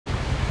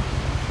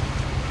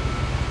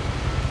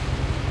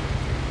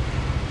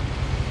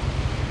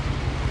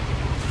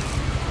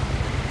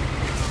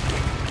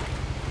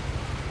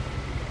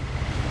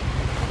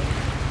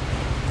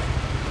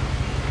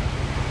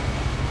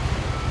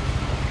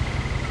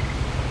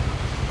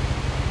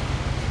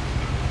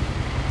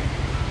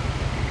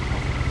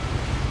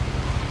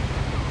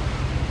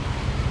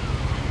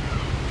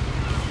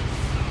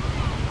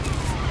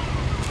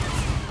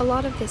A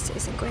lot of this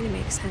isn't going to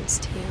make sense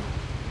to you,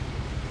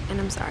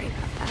 and I'm sorry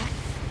about that.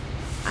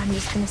 I'm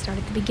just going to start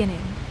at the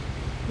beginning,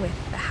 with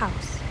the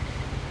house.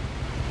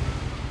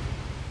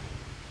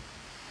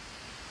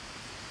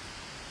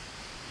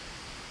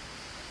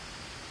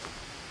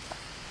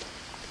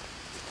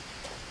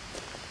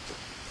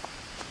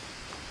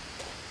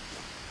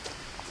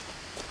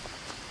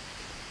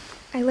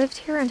 I lived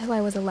here until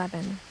I was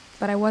 11,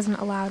 but I wasn't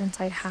allowed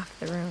inside half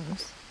the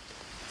rooms.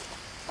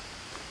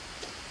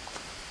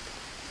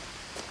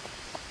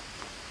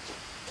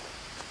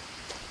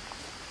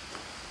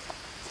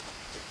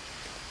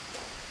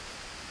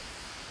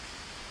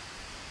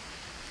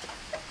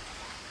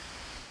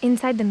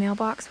 Inside the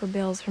mailbox were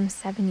bills from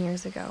 7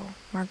 years ago,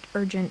 marked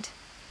urgent,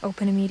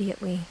 open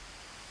immediately.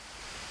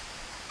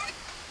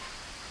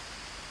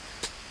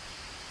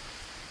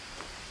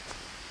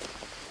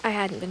 I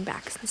hadn't been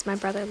back since my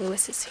brother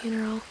Lewis's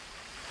funeral.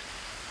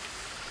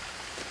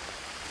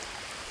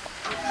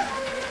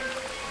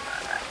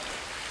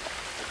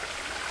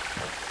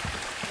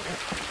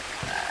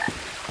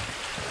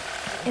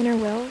 In her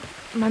will,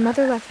 my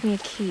mother left me a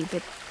key,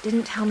 but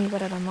didn't tell me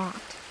what it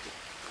unlocked.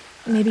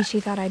 Maybe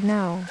she thought I'd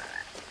know.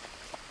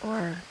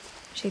 Or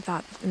she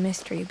thought that the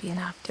mystery would be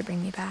enough to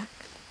bring me back.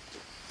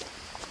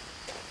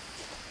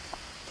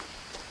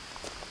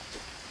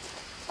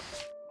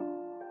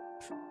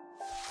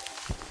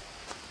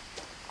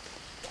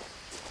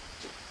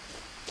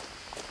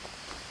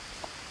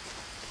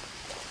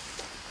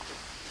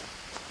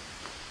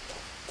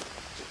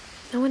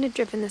 No one had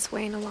driven this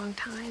way in a long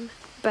time,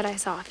 but I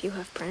saw a few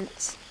hoof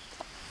prints.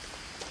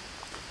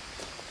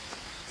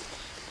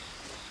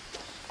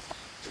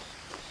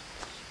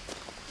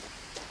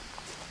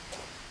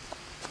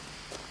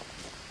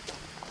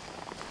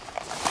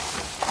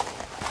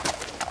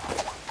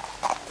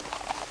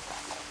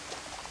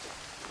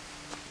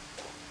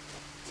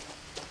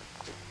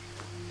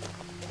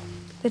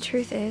 The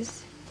truth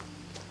is,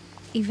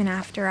 even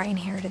after I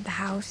inherited the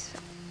house,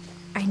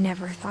 I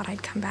never thought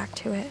I'd come back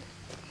to it.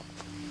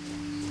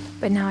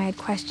 But now I had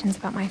questions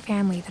about my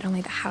family that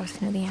only the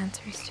house knew the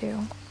answers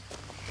to.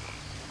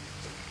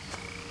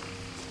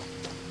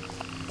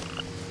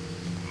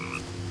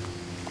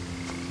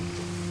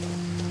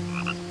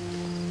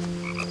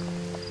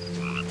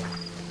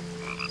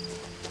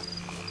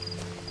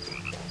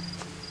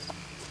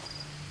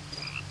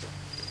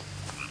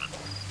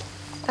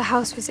 The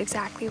house was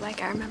exactly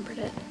like I remembered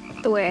it,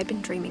 the way I'd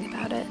been dreaming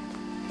about it.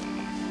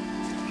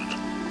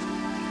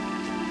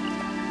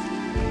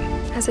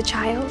 As a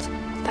child,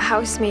 the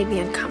house made me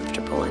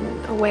uncomfortable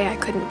in a way I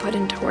couldn't put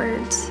into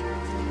words.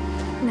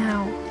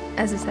 Now,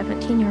 as a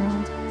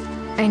 17-year-old,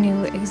 I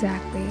knew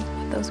exactly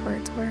what those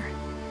words were.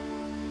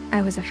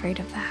 I was afraid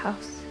of the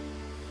house.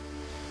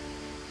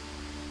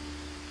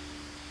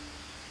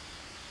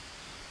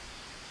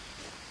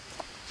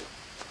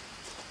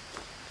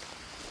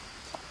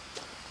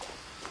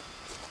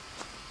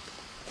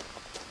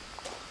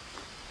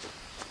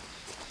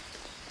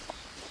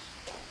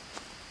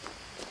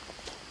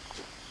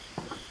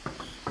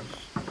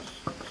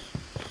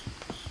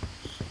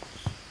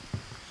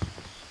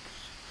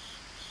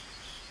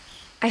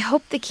 I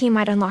hoped the key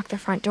might unlock the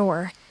front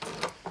door.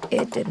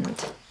 It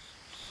didn't.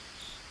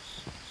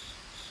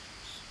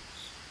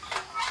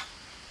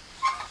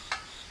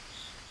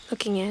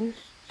 Looking in,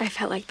 I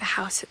felt like the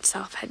house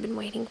itself had been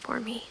waiting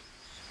for me.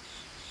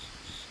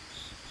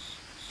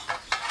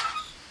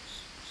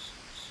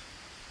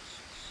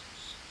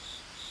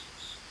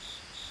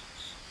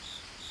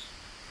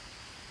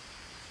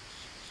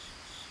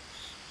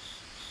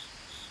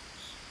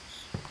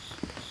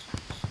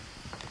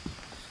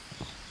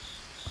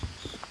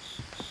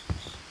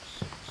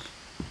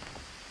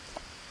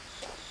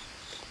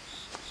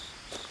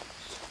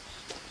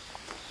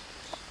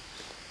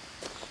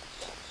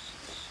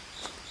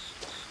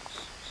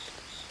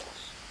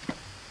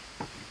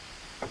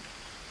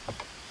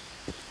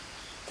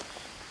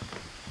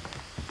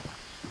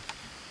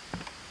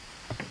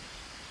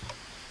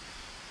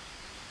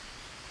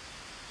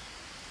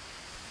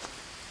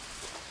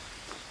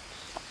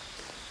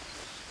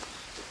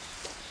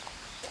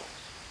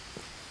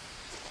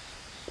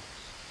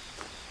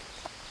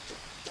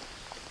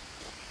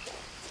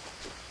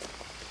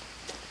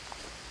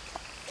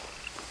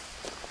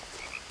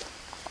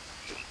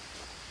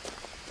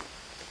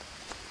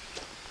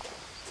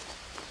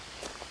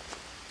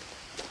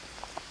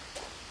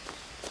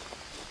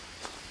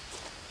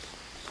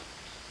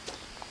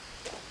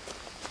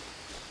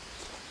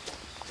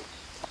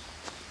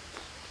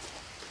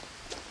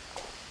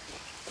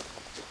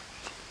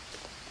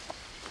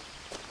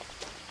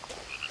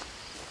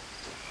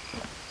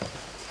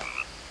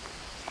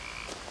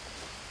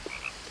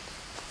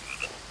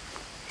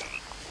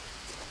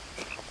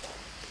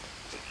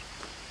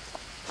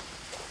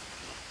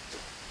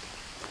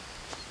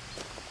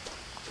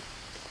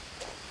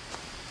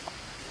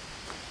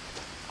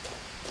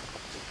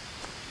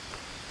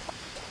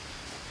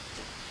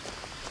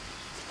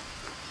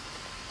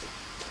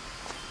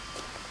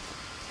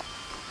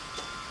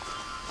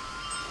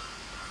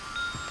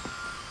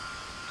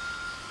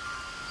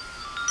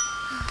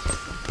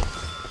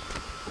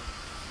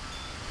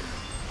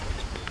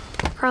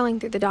 Crawling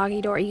through the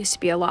doggy door used to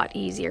be a lot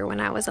easier when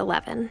I was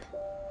 11.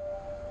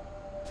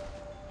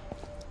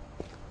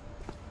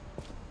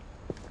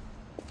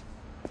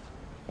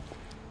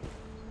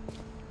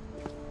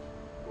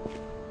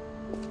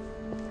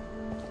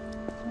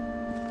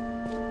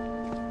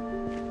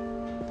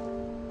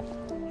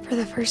 For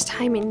the first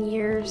time in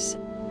years,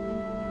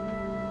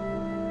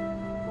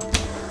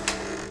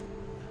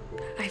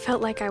 I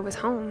felt like I was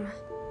home.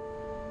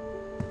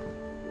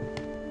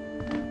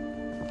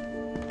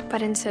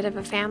 But instead of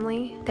a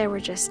family, there were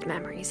just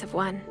memories of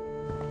one.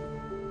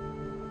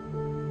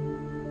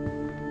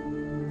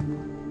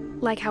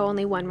 Like how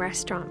only one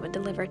restaurant would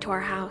deliver to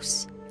our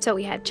house, so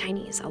we had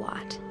Chinese a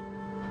lot.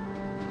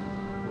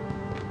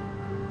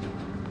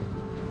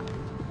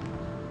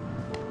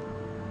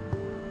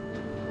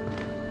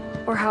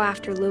 Or how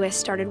after Louis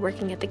started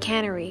working at the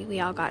cannery,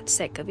 we all got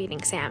sick of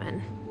eating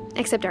salmon.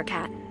 Except our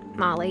cat,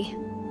 Molly.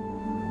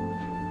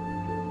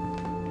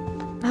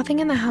 Nothing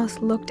in the house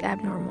looked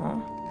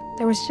abnormal.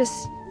 There was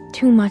just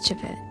too much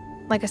of it,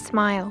 like a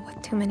smile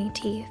with too many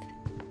teeth.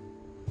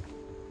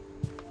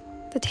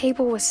 The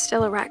table was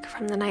still a wreck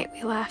from the night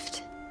we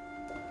left.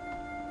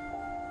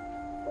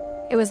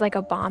 It was like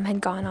a bomb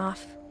had gone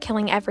off,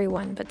 killing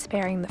everyone but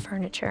sparing the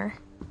furniture.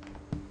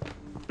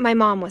 My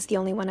mom was the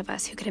only one of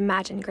us who could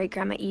imagine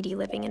Great-Grandma Edie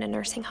living in a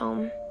nursing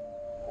home.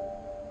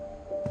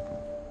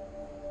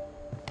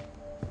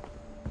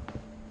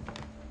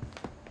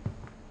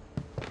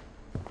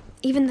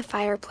 Even the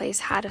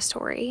fireplace had a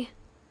story.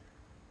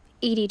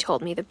 Edie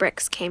told me the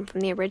bricks came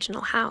from the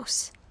original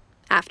house,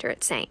 after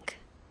it sank.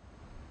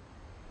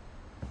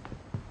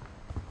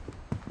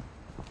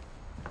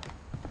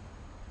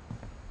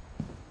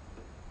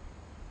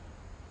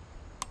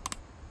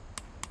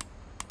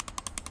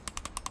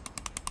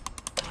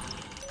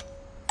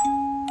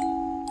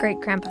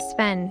 Great-Grandpa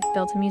Sven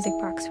built a music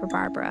box for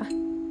Barbara,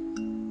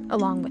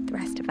 along with the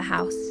rest of the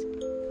house.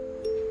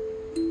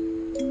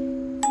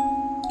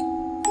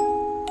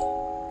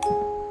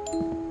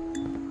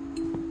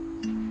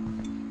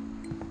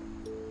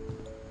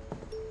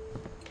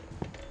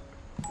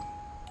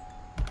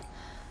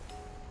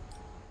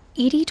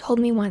 Edie told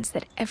me once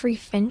that every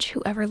Finch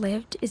who ever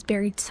lived is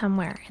buried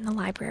somewhere in the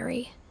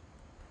library.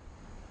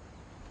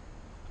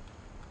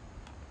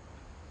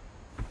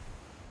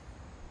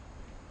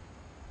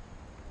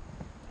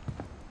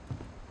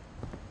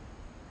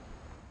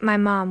 My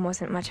mom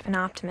wasn't much of an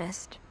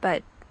optimist,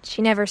 but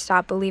she never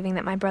stopped believing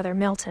that my brother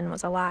Milton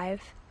was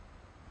alive.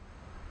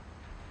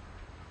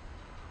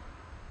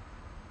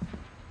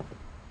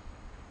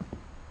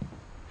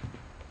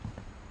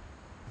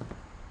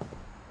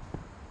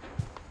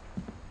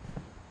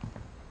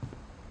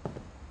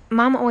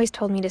 Mom always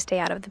told me to stay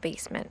out of the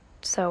basement,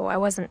 so I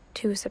wasn't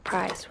too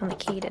surprised when the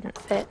key didn't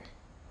fit.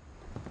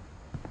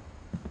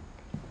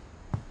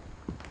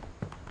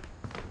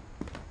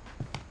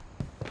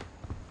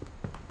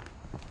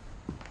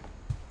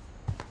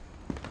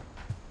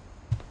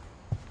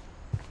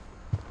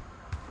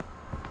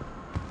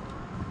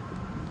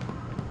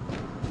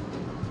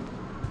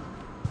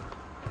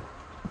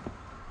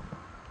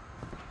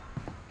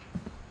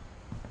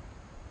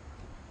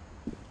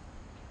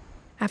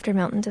 After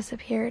Milton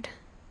disappeared,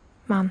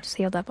 Mom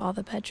sealed up all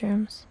the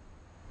bedrooms.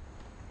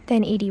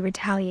 Then Edie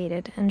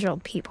retaliated and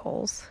drilled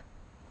peepholes.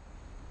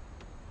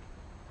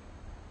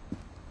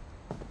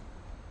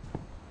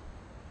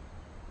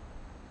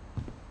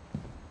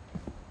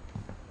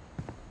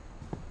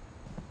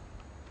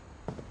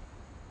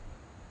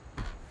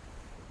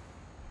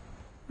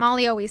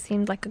 Molly always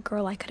seemed like a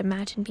girl I could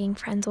imagine being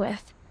friends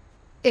with,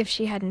 if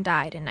she hadn't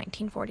died in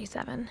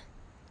 1947.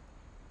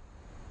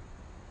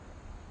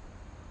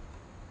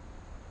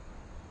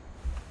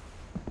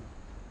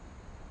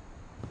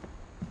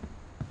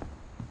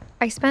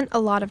 I spent a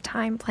lot of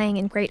time playing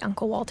in Great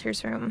Uncle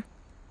Walter's room.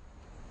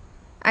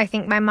 I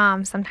think my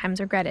mom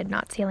sometimes regretted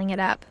not sealing it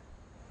up.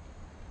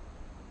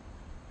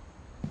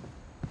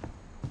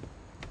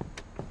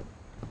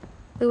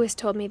 Louis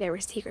told me there were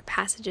secret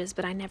passages,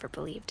 but I never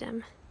believed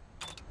him.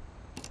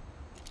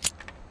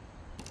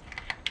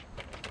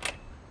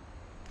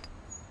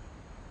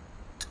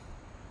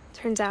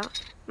 Turns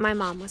out, my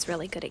mom was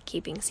really good at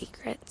keeping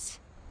secrets.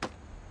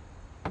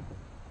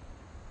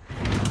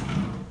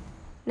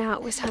 Now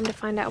it was time to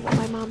find out what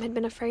my mom had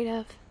been afraid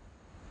of.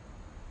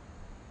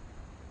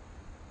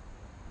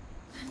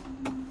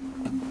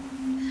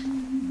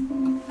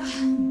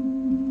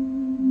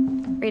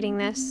 Reading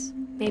this,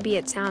 maybe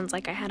it sounds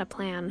like I had a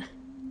plan.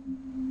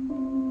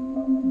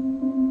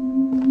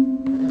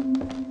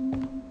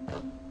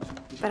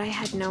 But I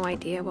had no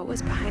idea what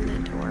was behind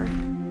that door.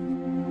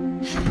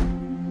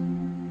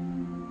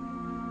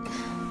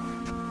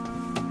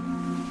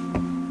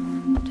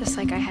 Just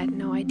like I had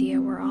no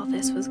idea where all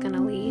this was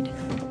gonna lead.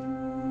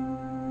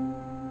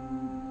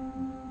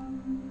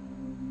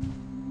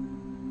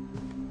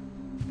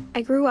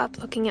 I grew up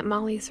looking at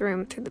Molly's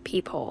room through the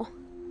peephole.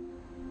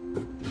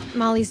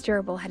 Molly's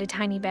gerbil had a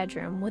tiny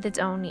bedroom with its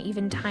own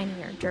even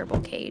tinier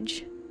gerbil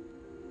cage.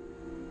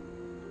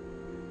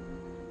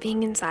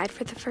 Being inside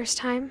for the first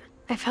time,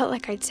 I felt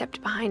like I'd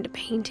stepped behind a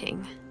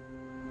painting.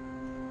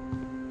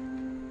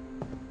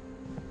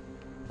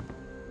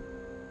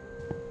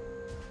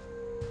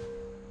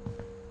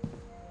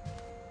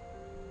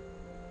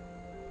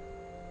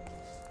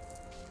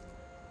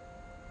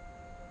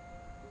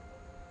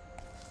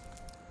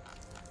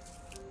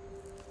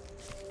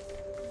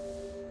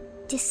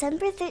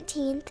 December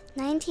 13th,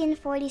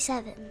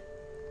 1947.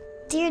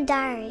 Dear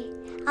Diary,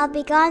 I'll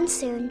be gone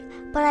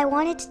soon, but I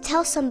wanted to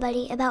tell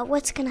somebody about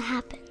what's gonna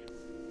happen.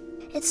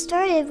 It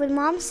started when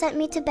Mom sent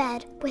me to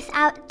bed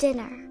without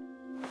dinner.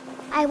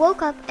 I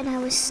woke up and I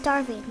was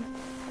starving,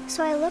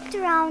 so I looked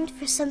around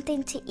for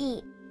something to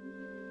eat.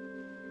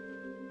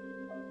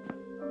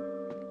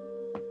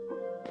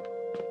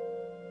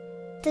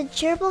 The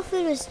gerbil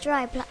food was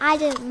dry, but I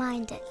didn't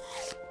mind it.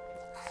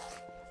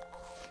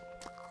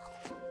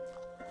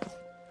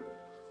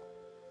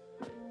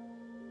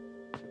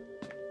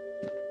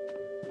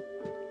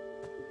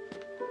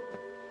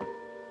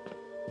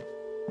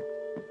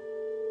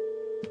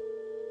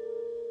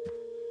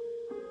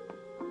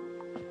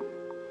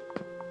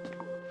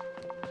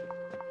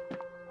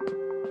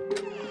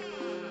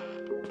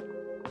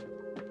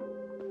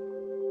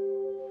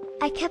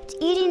 I kept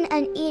eating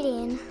and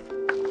eating.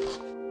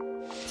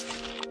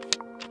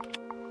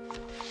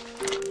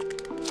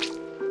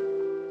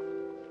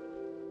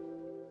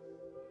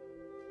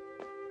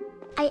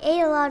 I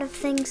ate a lot of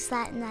things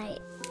that night.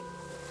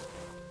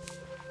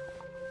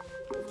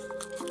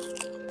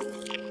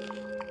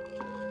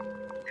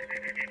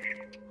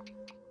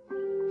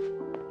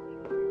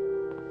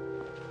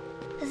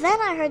 Then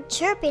I heard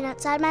chirping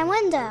outside my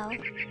window.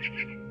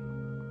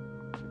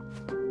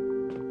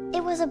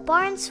 It was a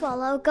barn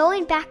swallow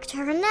going back to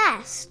her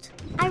nest.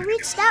 I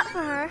reached out for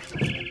her.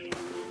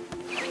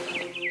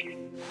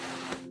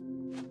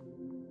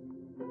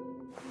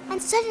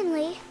 And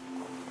suddenly,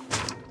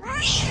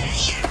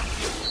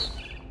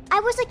 I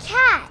was a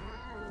cat.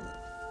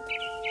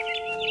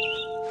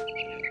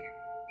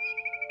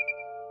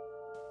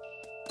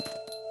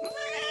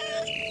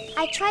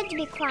 I tried to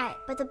be quiet,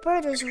 but the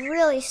bird was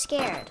really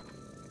scared.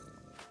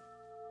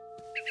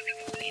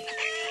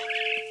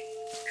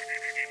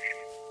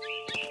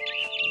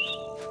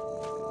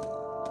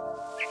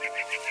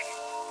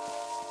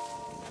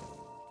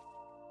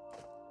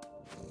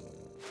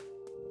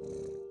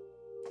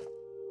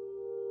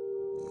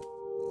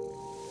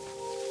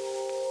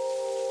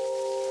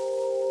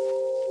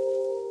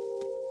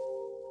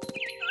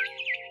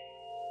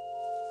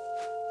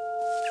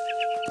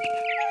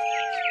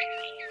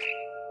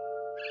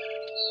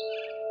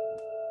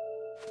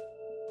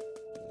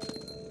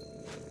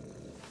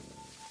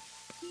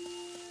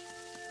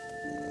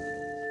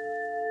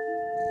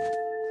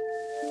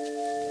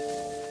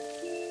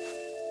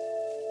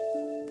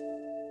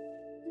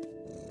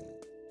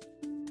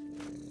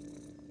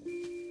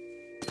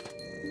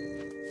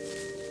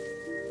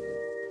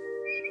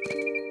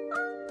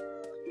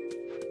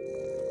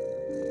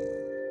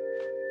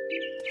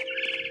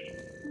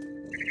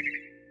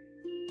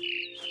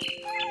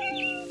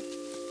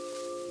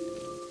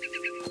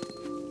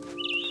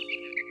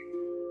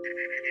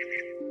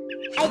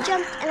 I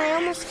jumped and I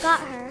almost got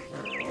her.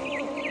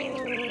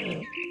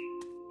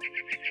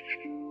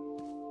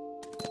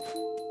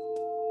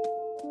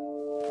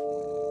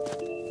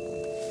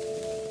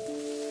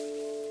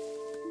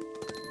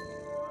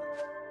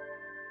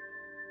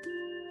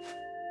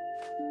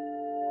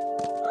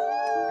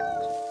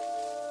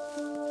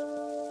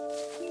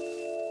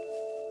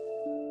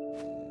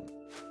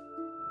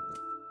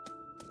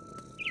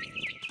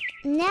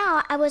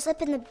 Now I was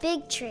up in the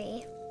big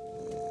tree.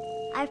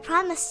 I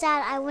promised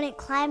Dad I wouldn't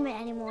climb it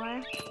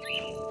anymore.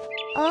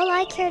 All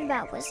I cared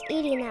about was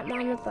eating that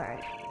mama bird.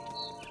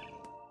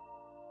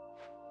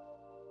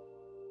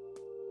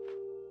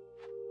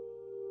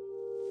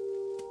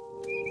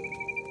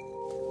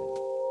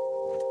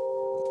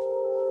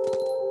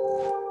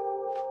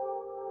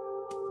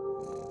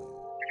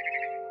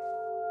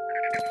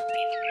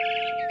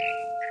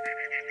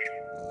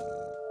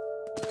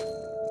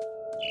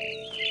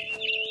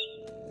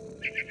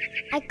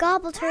 I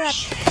gobbled her up.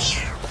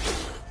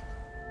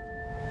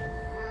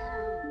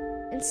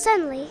 And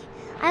suddenly,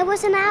 I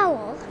was an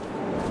owl.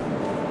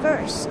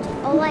 First,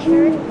 all I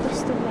heard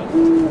was the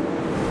wind.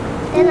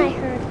 Then I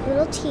heard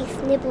little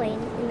teeth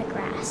nibbling in the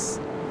grass.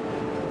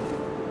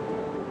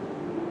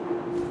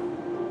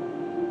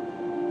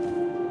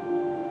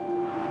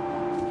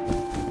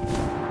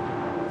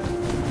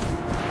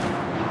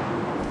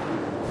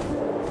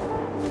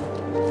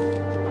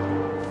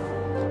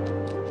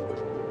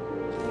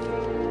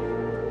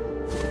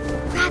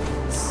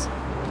 Rabbits.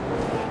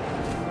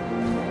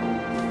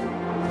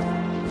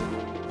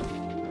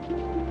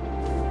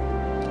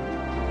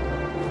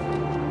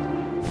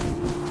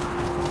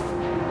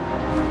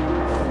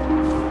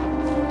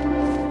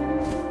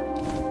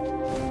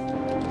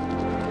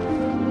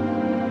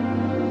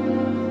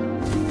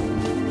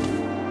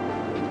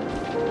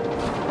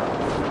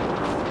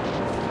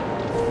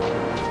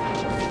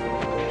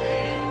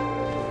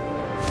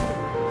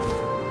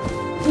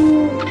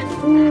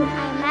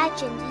 I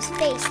imagined his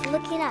face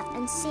looking up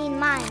and seeing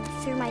mine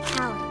through my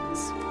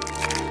talons.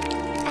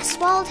 I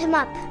swallowed him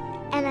up,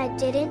 and I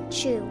didn't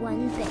chew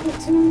one bit.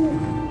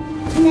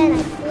 Then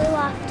I flew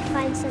off to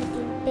find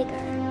something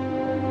bigger.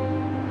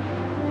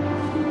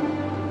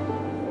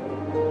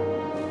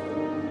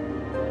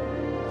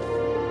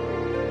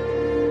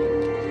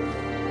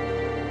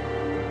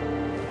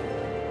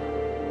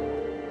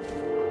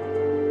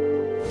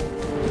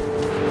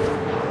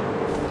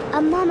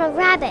 I'm a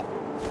rabbit.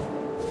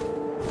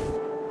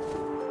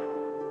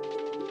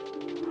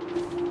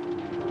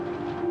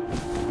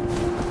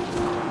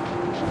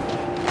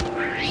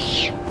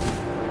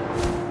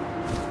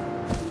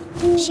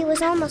 She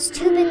was almost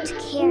too big to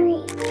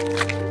carry.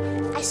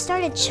 I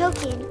started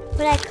choking,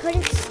 but I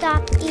couldn't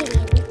stop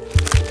eating.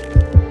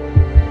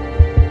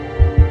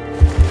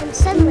 And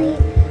suddenly,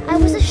 I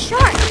was a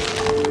shark.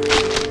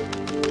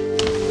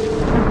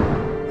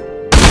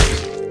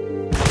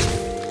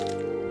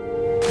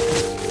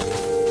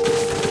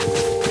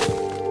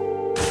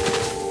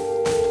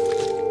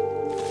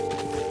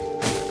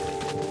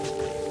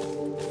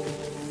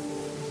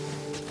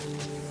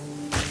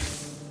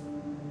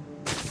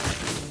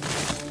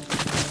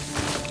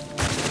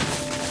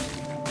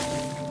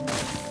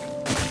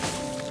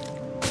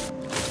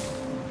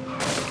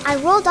 I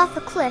rolled off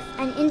a cliff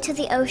and into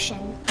the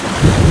ocean.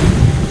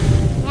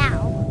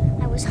 Now,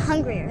 I was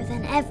hungrier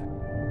than ever.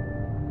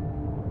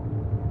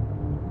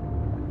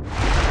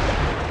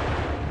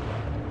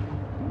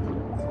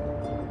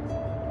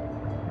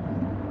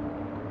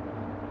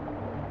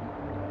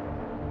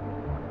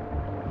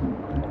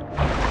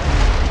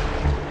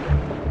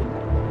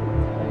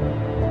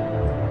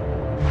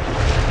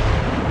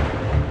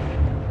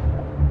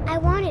 I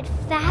wanted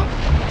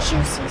fat,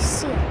 juicy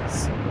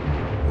seals.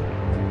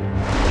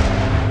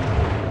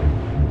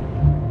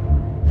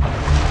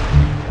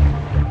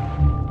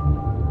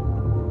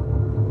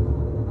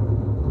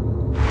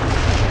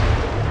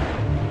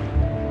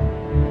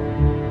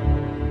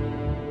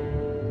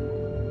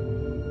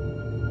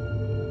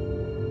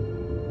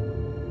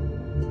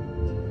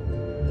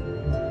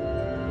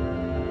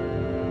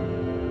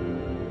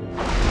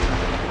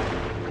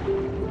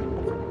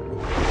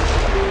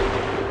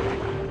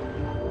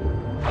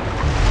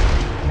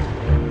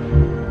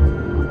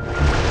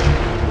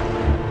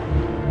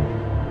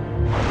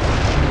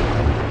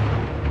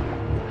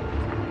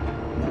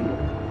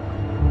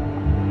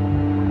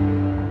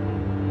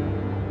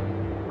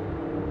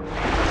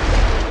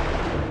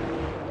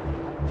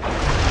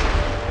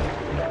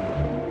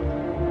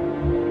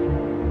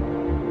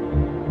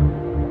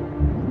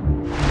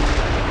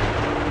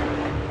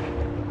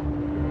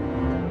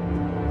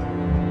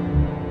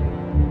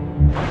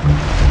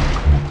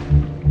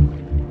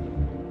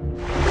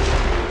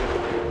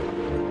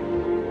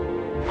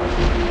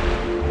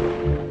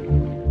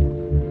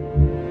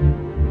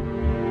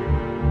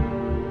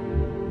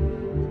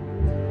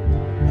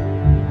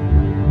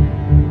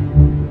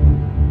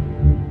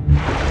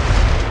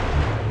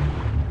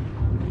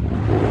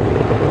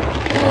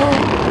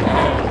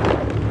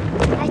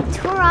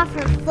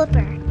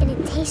 And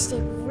it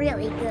tasted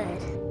really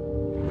good.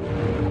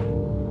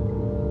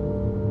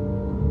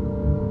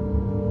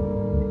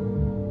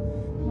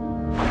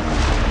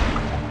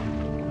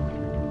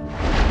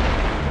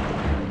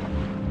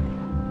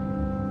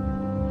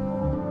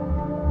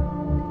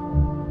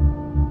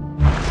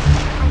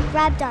 I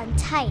grabbed on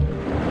tight,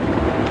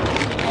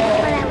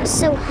 but I was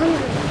so hungry,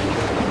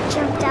 I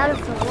jumped out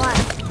of the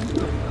water.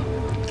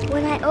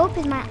 When I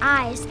opened my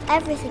eyes,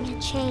 everything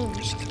had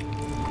changed.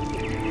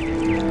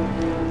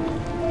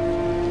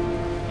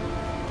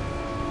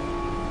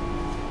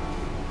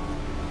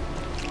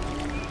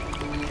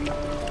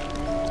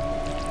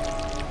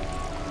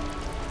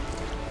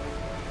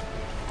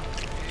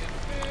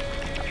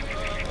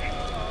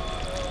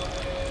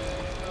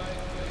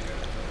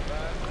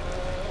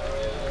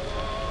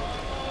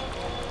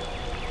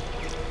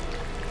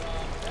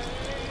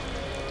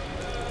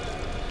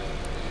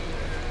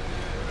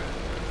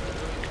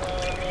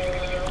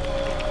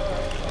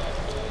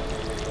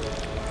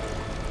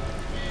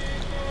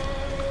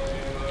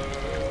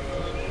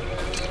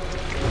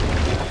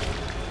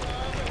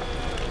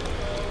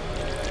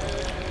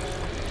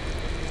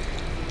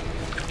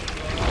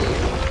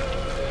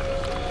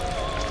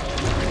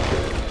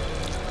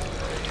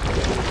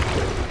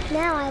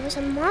 Now I was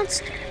a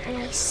monster, and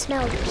I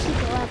smelled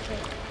people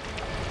everywhere.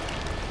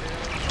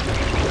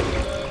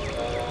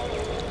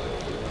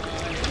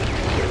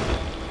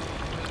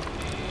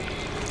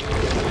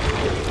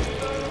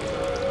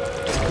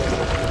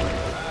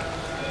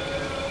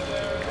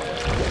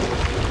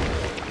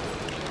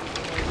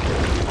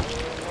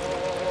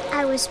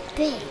 I was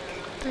big,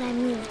 but I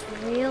moved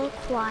real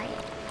quiet.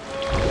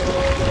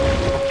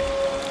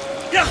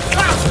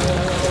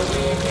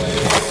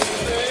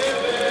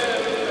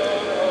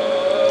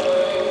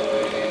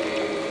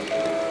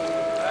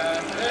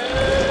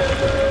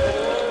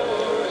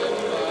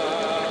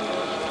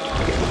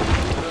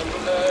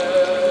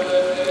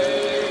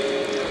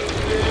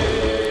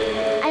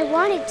 I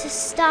wanted to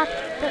stop,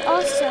 but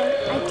also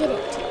I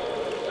didn't.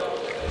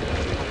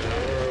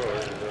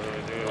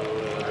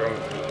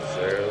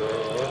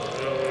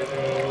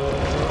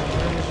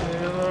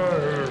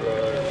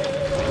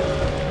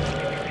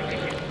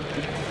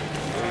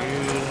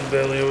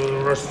 Belly with a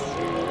rusty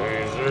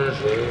razor,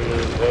 shave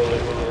his belly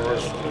with a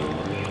rusty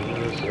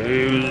razor,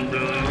 shave his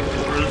belly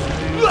with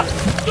a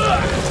rusty.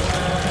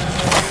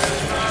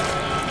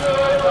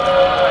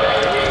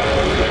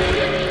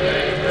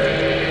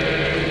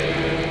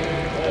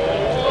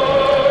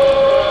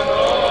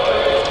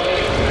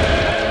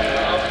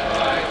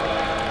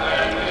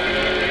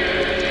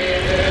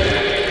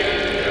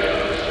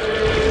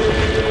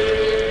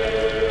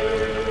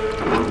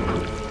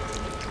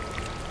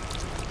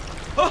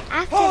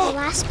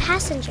 last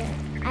passenger,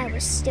 I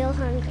was still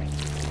hungry.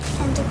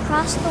 And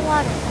across the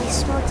water, I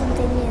smelled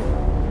something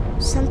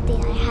new.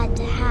 Something I had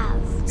to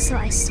have, so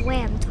I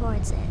swam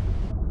towards it.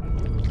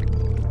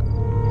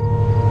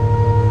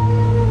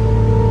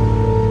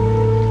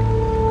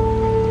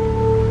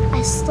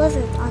 I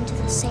slithered onto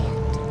the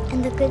sand,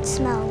 and the good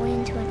smell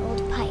went into an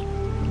old pipe.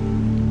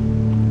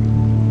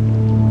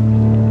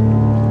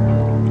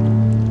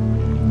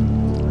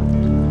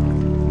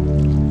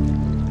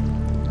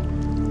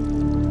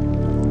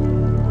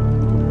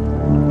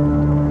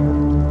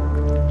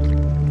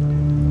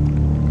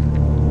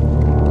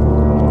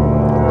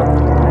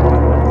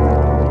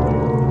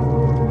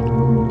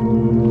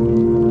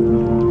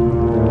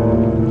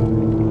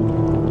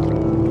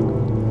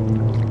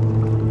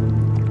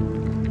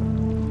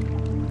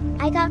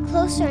 I got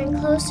closer and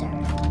closer.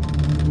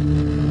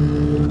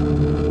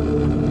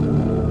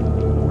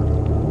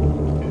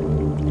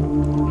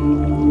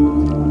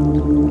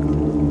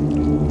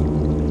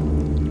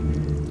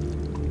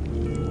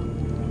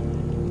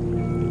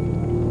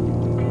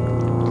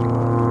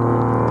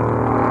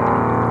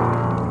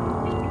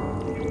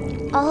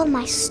 All of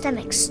my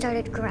stomach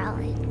started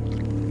growling.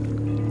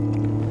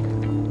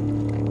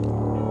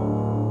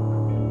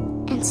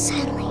 And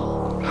suddenly,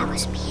 I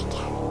was me again.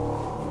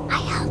 I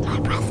held my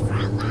breath for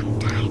a long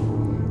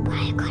time, but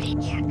I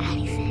couldn't hear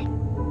anything.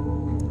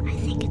 I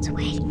think it's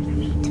waiting for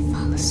me to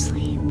fall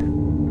asleep.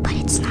 But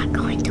it's not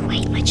going to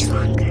wait much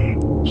longer.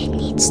 It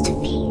needs to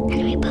feed,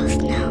 and we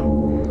both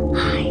know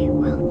I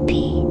will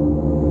be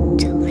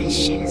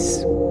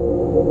delicious.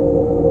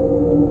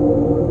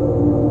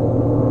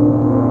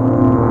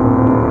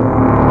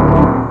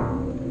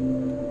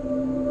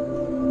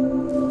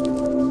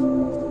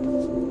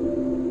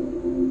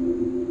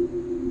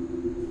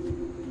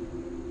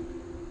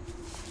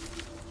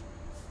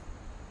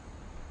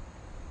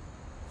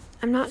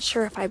 I'm not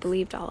sure if I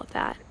believed all of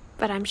that,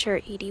 but I'm sure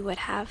Edie would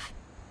have.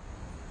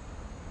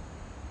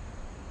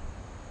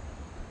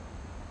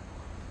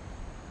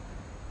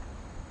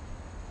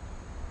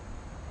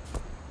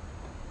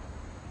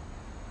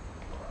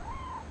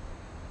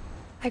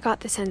 I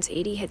got the sense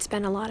Edie had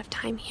spent a lot of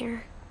time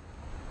here,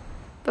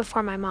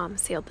 before my mom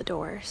sealed the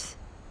doors.